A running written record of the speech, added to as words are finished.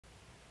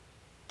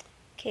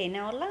Okay,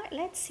 now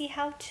let's see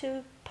how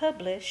to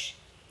publish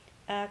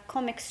a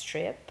comic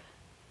strip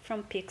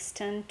from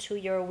Pixton to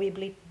your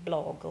Weebly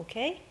blog,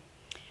 okay?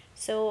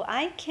 So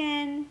I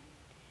can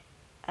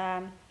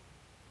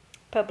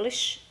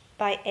publish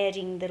by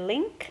adding the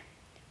link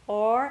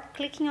or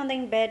clicking on the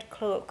embed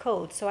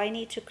code. So I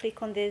need to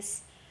click on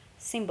this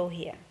symbol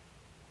here.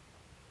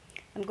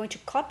 I'm going to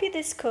copy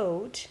this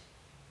code,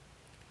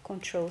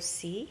 Control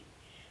C,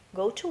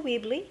 go to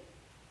Weebly.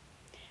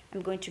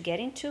 I'm going to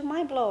get into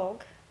my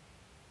blog,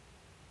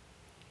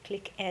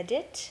 click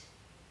Edit,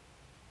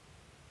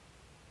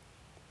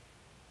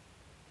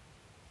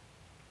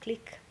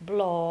 click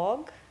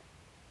Blog,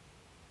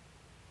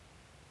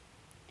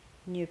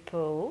 New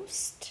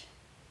Post.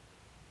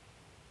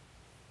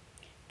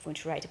 I'm going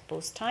to write a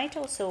post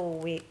title, so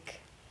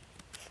week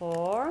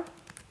for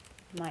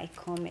my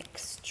comic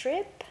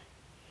strip,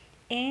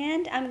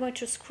 and I'm going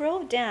to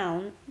scroll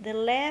down the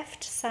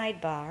left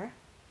sidebar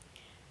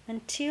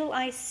until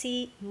I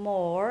see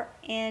more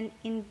and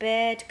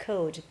embed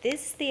code.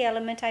 This is the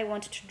element I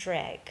want to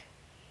drag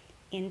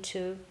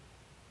into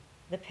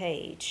the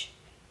page.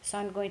 So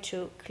I'm going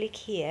to click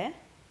here.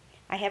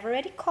 I have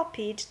already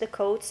copied the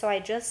code, so I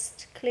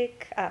just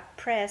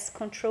press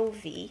Ctrl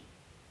V.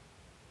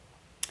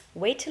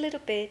 Wait a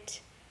little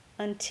bit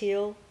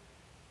until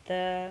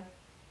the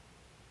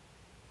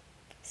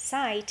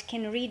site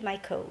can read my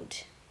code.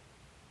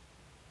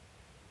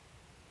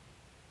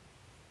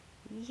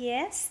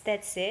 Yes,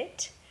 that's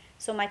it.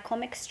 So my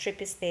comic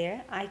strip is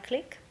there. I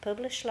click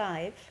Publish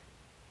Live.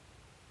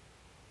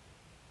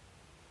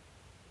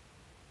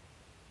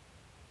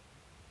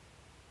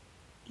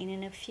 And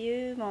in a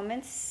few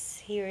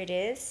moments, here it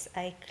is.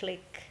 I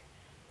click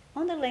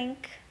on the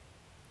link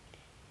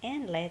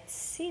and let's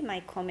see my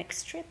comic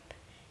strip.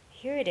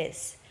 Here it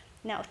is.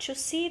 Now to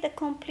see the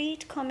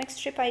complete comic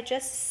strip, I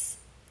just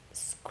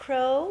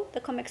scroll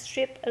the comic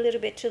strip a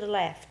little bit to the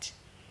left.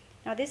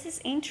 Now this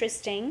is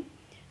interesting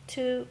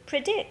to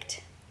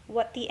predict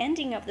what the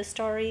ending of the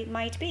story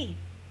might be.